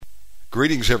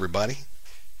Greetings, everybody.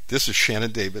 This is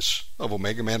Shannon Davis of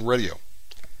Omega Man Radio.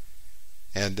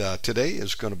 And today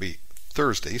is going to be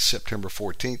Thursday, September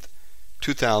 14th,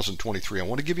 2023. I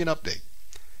want to give you an update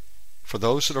for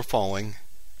those that are following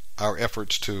our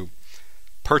efforts to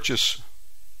purchase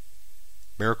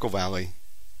Miracle Valley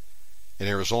in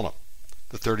Arizona,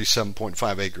 the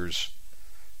 37.5 acres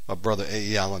of Brother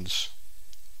A.E. Allen's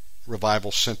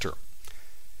Revival Center.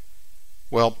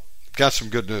 Well, got some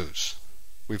good news.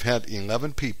 We've had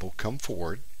 11 people come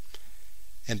forward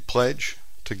and pledge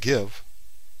to give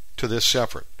to this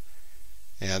effort.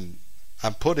 And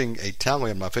I'm putting a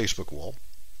tally on my Facebook wall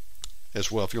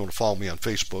as well. If you want to follow me on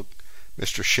Facebook,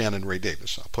 Mr. Shannon Ray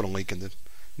Davis. I'll put a link in the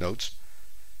notes.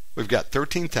 We've got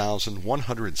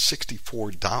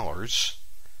 $13,164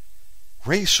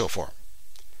 raised so far.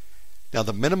 Now,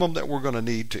 the minimum that we're going to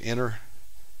need to enter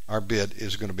our bid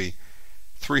is going to be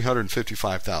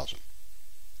 $355,000.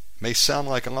 May sound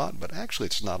like a lot, but actually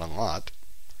it's not a lot.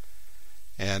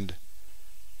 And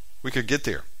we could get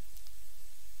there.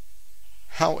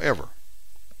 However,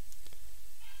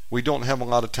 we don't have a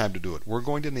lot of time to do it. We're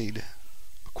going to need a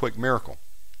quick miracle.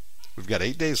 We've got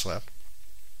 8 days left,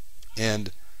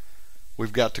 and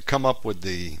we've got to come up with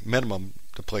the minimum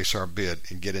to place our bid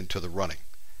and get into the running.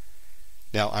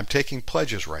 Now, I'm taking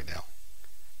pledges right now.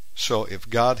 So if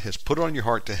God has put it on your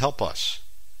heart to help us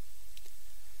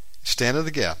stand in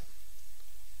the gap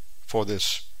for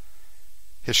this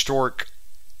historic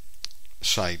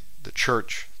site, the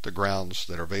church, the grounds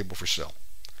that are available for sale,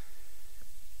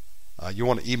 you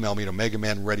want to email me to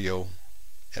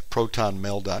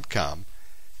megamanradio@protonmail.com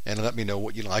and let me know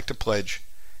what you'd like to pledge,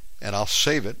 and I'll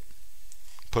save it,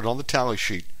 put it on the tally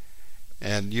sheet,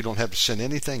 and you don't have to send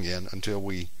anything in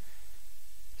until you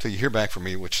hear back from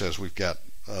me, which says we've got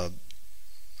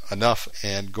enough,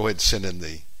 and go ahead and send in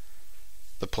the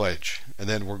pledge, and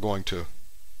then we're going to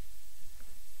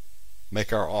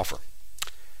make our offer.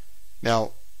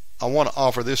 Now, I want to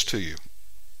offer this to you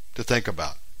to think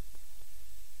about.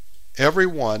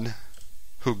 Everyone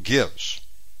who gives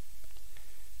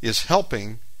is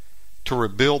helping to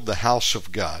rebuild the house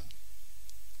of God.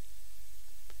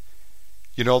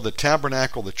 You know, the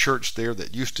tabernacle, the church there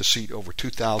that used to seat over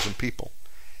 2,000 people,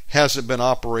 hasn't been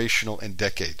operational in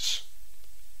decades,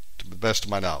 to the best of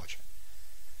my knowledge,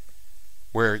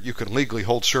 where you can legally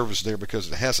hold service there because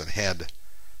it hasn't had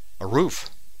a roof,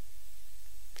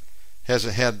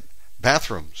 hasn't had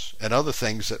bathrooms and other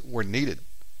things that were needed,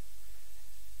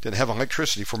 didn't have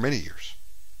electricity for many years.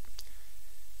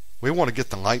 We want to get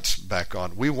the lights back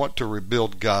on. We want to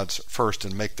rebuild God's first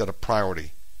and make that a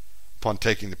priority upon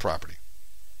taking the property,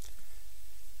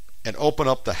 and open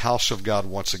up the house of God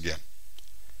once again.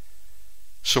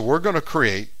 So we're going to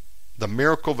create the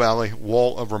Miracle Valley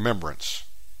Wall of Remembrance.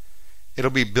 It'll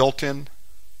be built in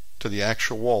to the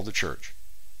actual wall of the church,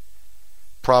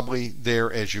 probably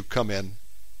there as you come in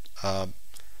and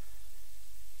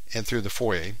through the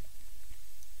foyer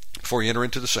before you enter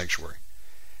into the sanctuary.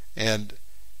 And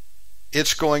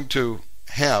it's going to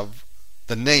have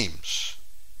the names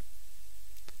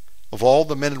of all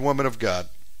the men and women of God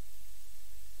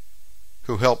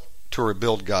who helped to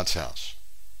rebuild God's house.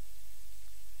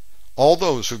 All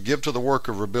those who give to the work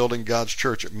of rebuilding God's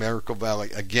church at Miracle Valley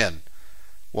again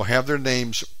will have their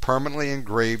names permanently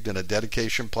engraved in a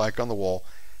dedication plaque on the wall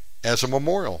as a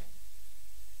memorial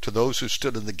to those who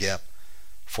stood in the gap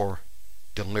for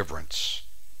deliverance.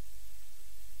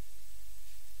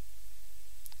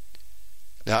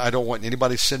 Now, I don't want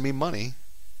anybody to send me money,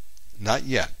 not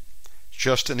yet.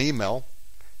 Just an email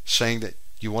saying that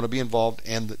you want to be involved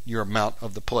and your amount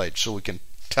of the pledge so we can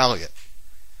tally it.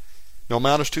 No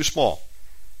amount is too small.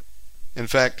 In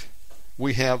fact,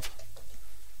 we have,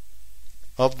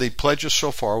 of the pledges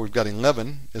so far, we've got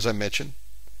 11, as I mentioned.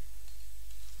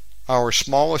 Our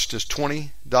smallest is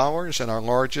 $20 and our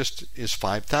largest is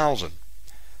 $5,000.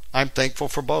 I'm thankful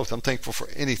for both. I'm thankful for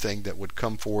anything that would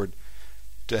come forward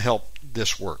to help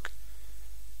this work.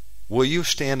 Will you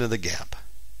stand in the gap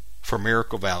for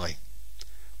Miracle Valley?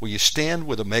 Will you stand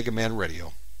with Omega Man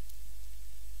Radio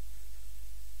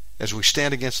as we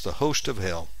stand against the host of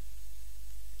hell,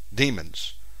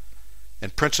 demons,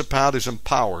 and principalities and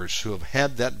powers who have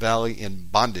had that valley in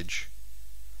bondage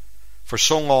for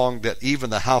so long that even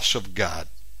the house of God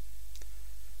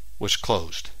was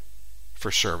closed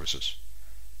for services?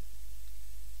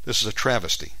 This is a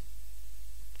travesty.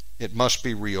 It must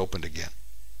be reopened again.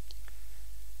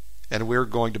 And we're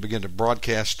going to begin to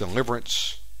broadcast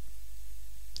deliverance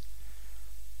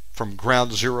from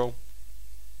ground zero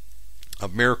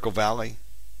of Miracle Valley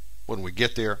when we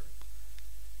get there.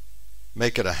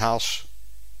 Make it a house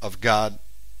of God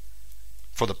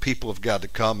for the people of God to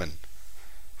come and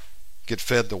get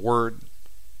fed the Word,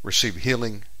 receive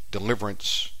healing,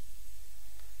 deliverance,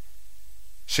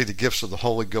 see the gifts of the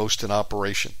Holy Ghost in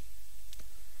operation,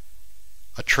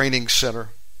 a training center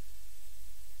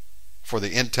for the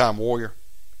end-time warrior,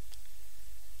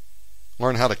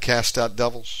 learn how to cast out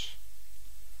devils,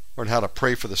 learn how to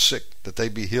pray for the sick that they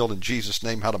be healed in Jesus'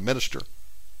 name, how to minister.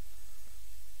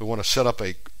 We want to set up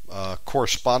a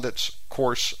correspondence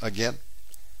course again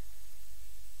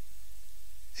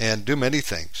and do many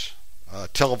things.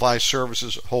 Televised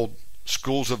services, hold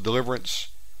schools of deliverance,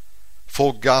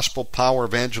 full gospel power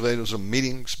evangelism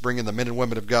meetings, bringing the men and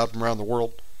women of God from around the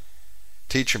world,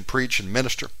 teach and preach and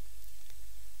minister.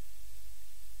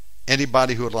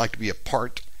 Anybody who would like to be a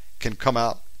part can come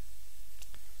out.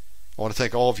 I want to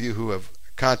thank all of you who have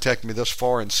contacted me thus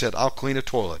far and said, I'll clean a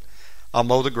toilet, I'll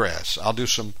mow the grass, I'll do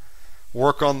some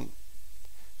work on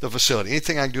the facility,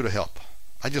 anything I can do to help.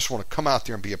 I just want to come out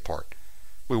there and be a part.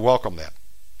 We welcome that.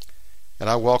 And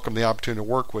I welcome the opportunity to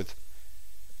work with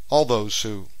all those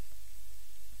who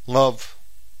love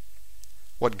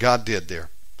what God did there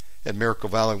at Miracle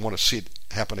Valley and want to see it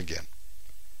happen again.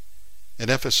 An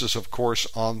emphasis, of course,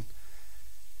 on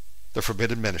the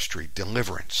forbidden ministry,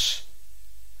 deliverance.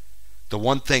 The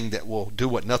one thing that will do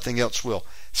what nothing else will,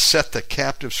 set the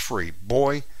captives free.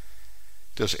 Boy,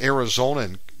 does Arizona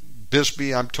and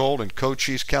Bisbee, I'm told, and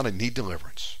Cochise County need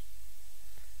deliverance.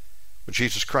 But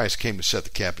Jesus Christ came to set the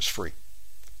captives free.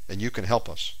 And you can help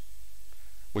us.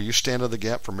 Will you stand in the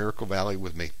gap for Miracle Valley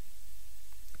with me?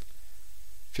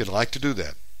 If you'd like to do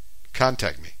that,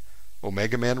 contact me.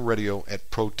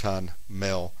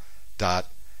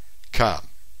 OmegaManRadio@ProtonMail.com.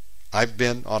 I've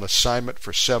been on assignment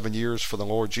for 7 years for the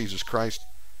Lord Jesus Christ,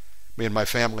 me and my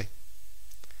family,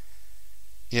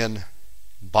 in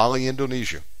Bali,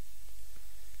 Indonesia.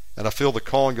 And I feel the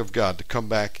calling of God to come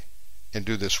back and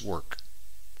do this work.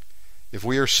 If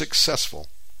we are successful,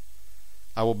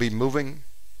 I will be moving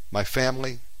my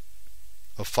family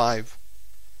of 5,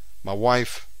 my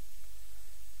wife,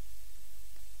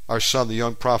 our son, the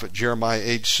young prophet Jeremiah,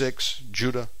 age 6,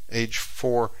 Judah, age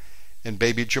 4, and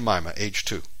baby Jemima, age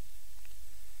 2.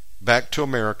 Back to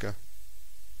America,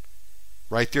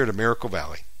 right there to Miracle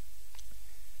Valley.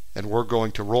 And we're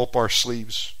going to roll up our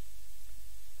sleeves,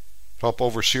 help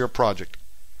oversee a project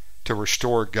to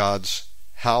restore God's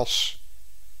house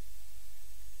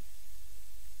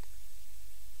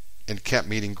and camp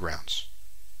meeting grounds.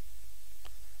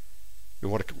 We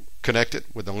want to connect it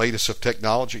with the latest of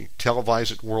technology, televise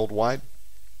it worldwide.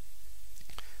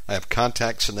 I have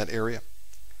contacts in that area,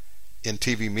 in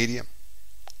TV media.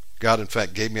 God, in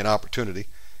fact, gave me an opportunity a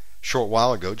short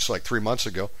while ago, just like 3 months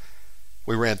ago.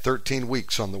 We ran 13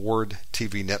 weeks on the Word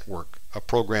TV network, a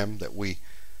program that we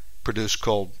produced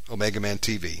called Omega Man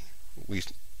TV. We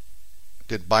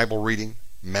did Bible reading,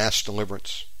 mass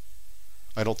deliverance.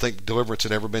 I don't think deliverance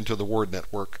had ever been to the Word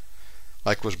network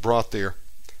like was brought there.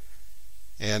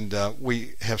 And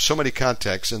we have so many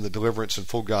contacts in the deliverance and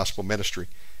full gospel ministry.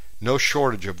 No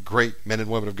shortage of great men and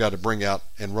women of God to bring out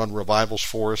and run revivals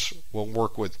for us. We'll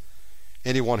work with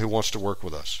anyone who wants to work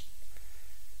with us.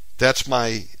 That's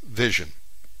my vision.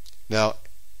 Now, at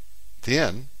the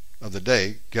end of the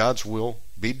day, God's will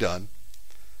be done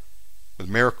with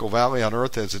Miracle Valley on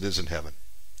earth as it is in heaven.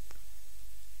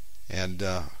 And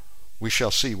we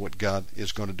shall see what God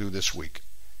is going to do this week.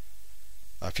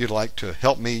 If you'd like to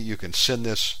help me, you can send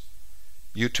this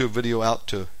YouTube video out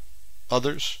to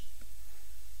others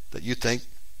that you think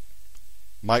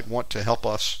might want to help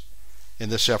us in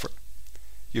this effort.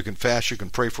 You can fast, you can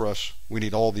pray for us. We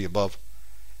need all the above.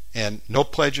 And no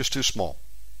pledge is too small.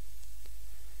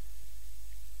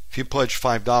 If you pledge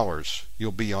 $5,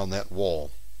 you'll be on that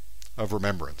wall of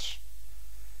remembrance.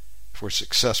 If we're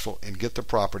successful and get the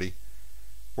property,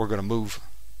 we're going to move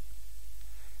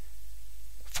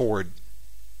forward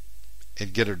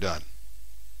and get her done.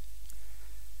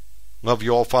 Love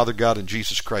you all, Father God, in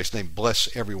Jesus Christ's name. Bless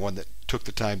everyone that took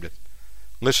the time to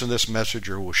listen to this message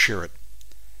or will share it.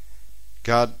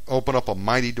 God, open up a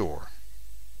mighty door.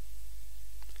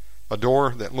 A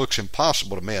door that looks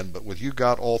impossible to man, but with you,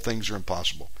 God, all things are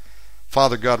impossible.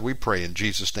 Father God, we pray in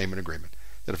Jesus' name in agreement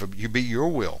that if you be your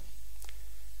will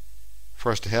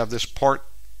for us to have this part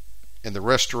in the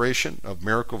restoration of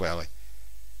Miracle Valley,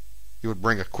 you would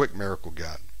bring a quick miracle,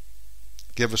 God.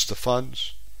 Give us the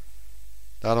funds,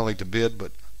 not only to bid,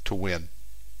 but to win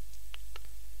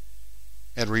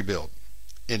and rebuild.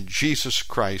 In Jesus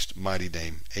Christ's mighty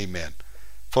name, amen.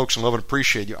 Folks, I love and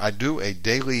appreciate you. I do a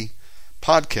daily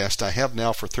podcast. I have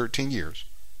now for 13 years.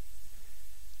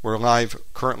 We're live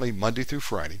currently Monday through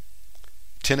Friday,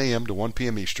 10 a.m. to 1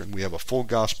 p.m. Eastern. We have a full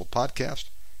gospel podcast.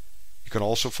 You can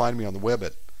also find me on the web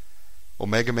at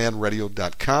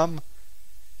OmegaManRadio.com.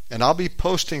 And I'll be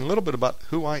posting a little bit about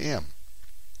who I am.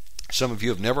 Some of you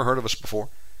have never heard of us before,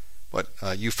 but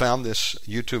you found this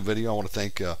YouTube video. I want to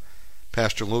thank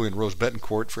Pastor Louie and Rose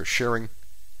Betancourt for sharing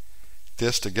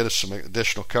this to get us some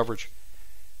additional coverage.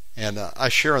 And I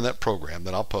share on that program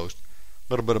that I'll post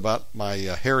a little bit about my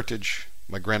heritage,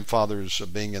 my grandfathers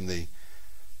being in the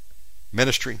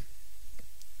ministry,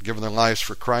 giving their lives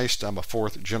for Christ. I'm a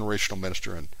fourth generational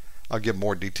minister, and I'll give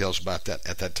more details about that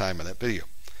at that time in that video.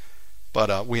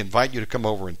 But we invite you to come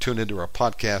over and tune into our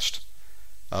podcast.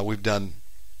 We've done,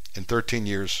 in 13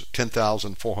 years,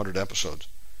 10,400 episodes.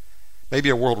 Maybe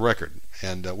a world record.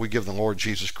 And we give the Lord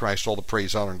Jesus Christ all the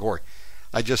praise, honor, and glory.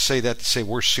 I just say that to say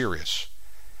we're serious.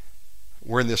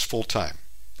 We're in this full time.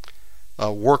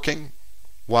 Working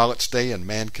while it's day and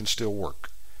man can still work.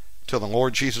 Till the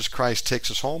Lord Jesus Christ takes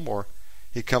us home or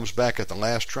he comes back at the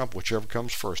last trump, whichever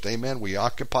comes first. Amen. We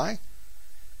occupy.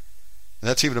 And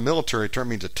that's even a military term,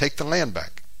 means to take the land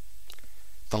back.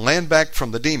 The land back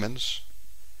from the demons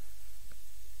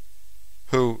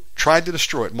who tried to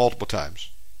destroy it multiple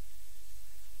times.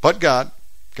 But God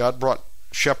brought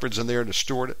shepherds in there to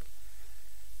steward it.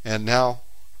 And now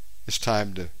it's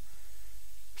time to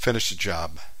finish the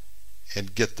job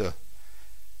and get the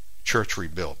church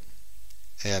rebuilt.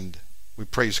 And we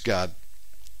praise God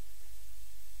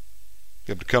to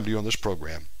be able to come to you on this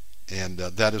program. And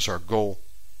that is our goal.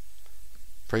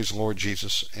 Praise the Lord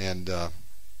Jesus. And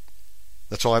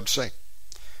that's all I have to say.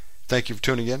 Thank you for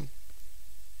tuning in.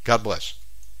 God bless.